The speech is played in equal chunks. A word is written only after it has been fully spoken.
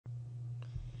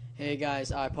Hey guys,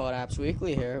 iPod Apps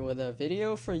Weekly here with a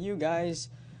video for you guys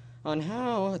on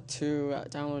how to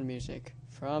download music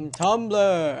from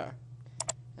Tumblr.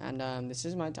 And this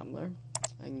is my Tumblr.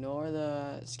 Ignore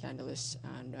the scandalous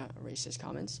and racist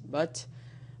comments, but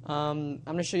I'm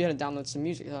going to show you how to download some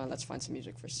music. Let's find some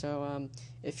music first. So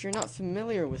if you're not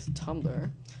familiar with Tumblr,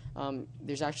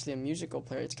 there's actually a musical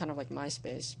player. It's kind of like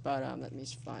MySpace, but let me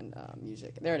find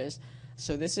music. There it is.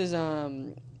 So this is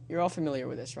you're all familiar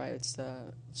with this, right? It's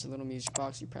a little music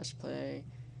box. You press play,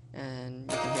 and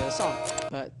you can hear the song,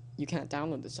 but you can't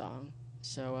download the song.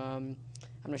 So I'm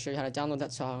going to show you how to download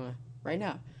that song right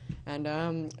now.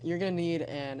 And you're going to need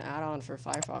an add-on for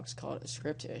Firefox called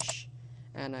Scriptish.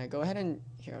 And go ahead and,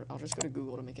 here, I'll just go to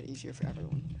Google to make it easier for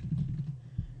everyone.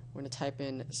 We're going to type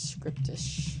in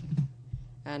Scriptish.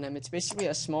 And it's basically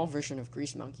a small version of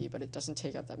Grease Monkey, but it doesn't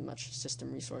take up that much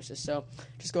system resources. So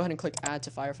just go ahead and click Add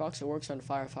to Firefox. It works on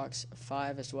Firefox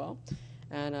 5 as well.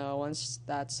 And once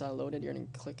that's loaded, you're going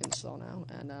to click Install now.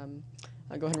 And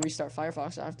go ahead and restart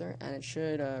Firefox after, and it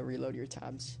should reload your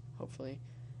tabs, hopefully.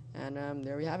 And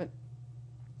there we have it.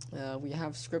 We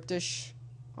have Scriptish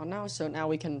on now, so now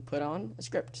we can put on a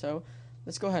script. So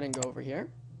let's go ahead and go over here,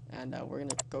 and we're going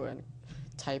to go ahead and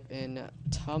type in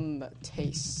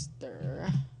Taster,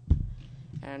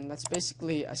 and that's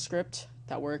basically a script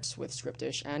that works with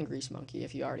Scriptish and Grease Monkey.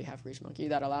 If you already have Grease Monkey,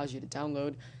 that allows you to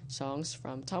download songs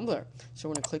from Tumblr. So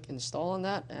we're going to click install on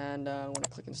that, and we're going to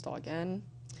click install again,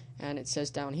 and it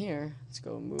says down here, let's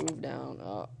go move down.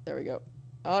 Oh, there we go.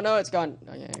 Oh no, it's gone.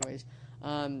 Oh yeah, anyways,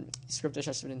 Scriptish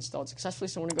has been installed successfully,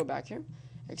 so we're going to go back here,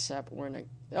 except we're going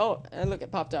to, oh, and look,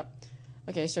 it popped up.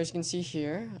 Okay, so as you can see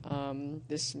here,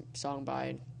 this song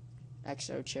by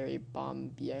EXO, Cherry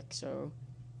Bomb BXO,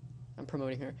 I'm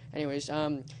promoting her. Anyways,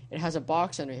 it has a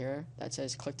box under here that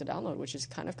says click to download, which is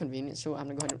kind of convenient. So I'm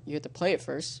going to go ahead and, you have to play it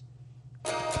first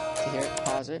to hear it,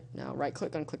 pause it. Now right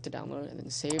click on click to download, and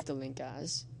then save the link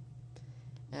as.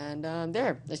 And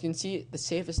there, as you can see, the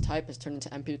save as type has turned into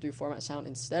MP3 format sound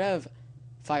instead of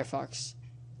Firefox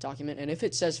document. And if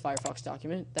it says Firefox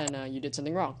document, then you did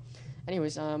something wrong.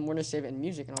 Anyways, we're going to save it in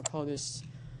music, and I'll call this,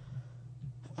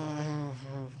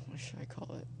 what should I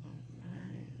call it?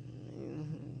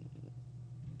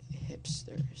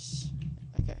 Hipsters.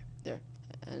 Okay, there,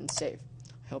 and save.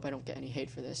 I hope I don't get any hate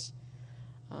for this.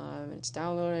 It's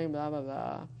downloading, blah, blah,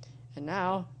 blah. And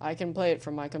now, I can play it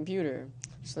from my computer.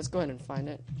 So let's go ahead and find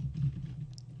it.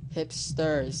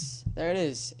 Hipsters. There it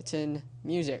is. It's in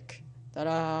music.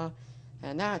 Ta-da!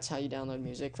 And that's how you download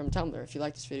music from Tumblr. If you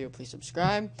like this video, please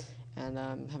subscribe. And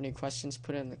have any questions,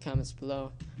 put it in the comments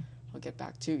below. I'll get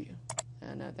back to you.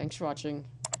 And thanks for watching,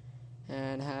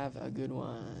 and have a good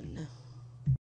one.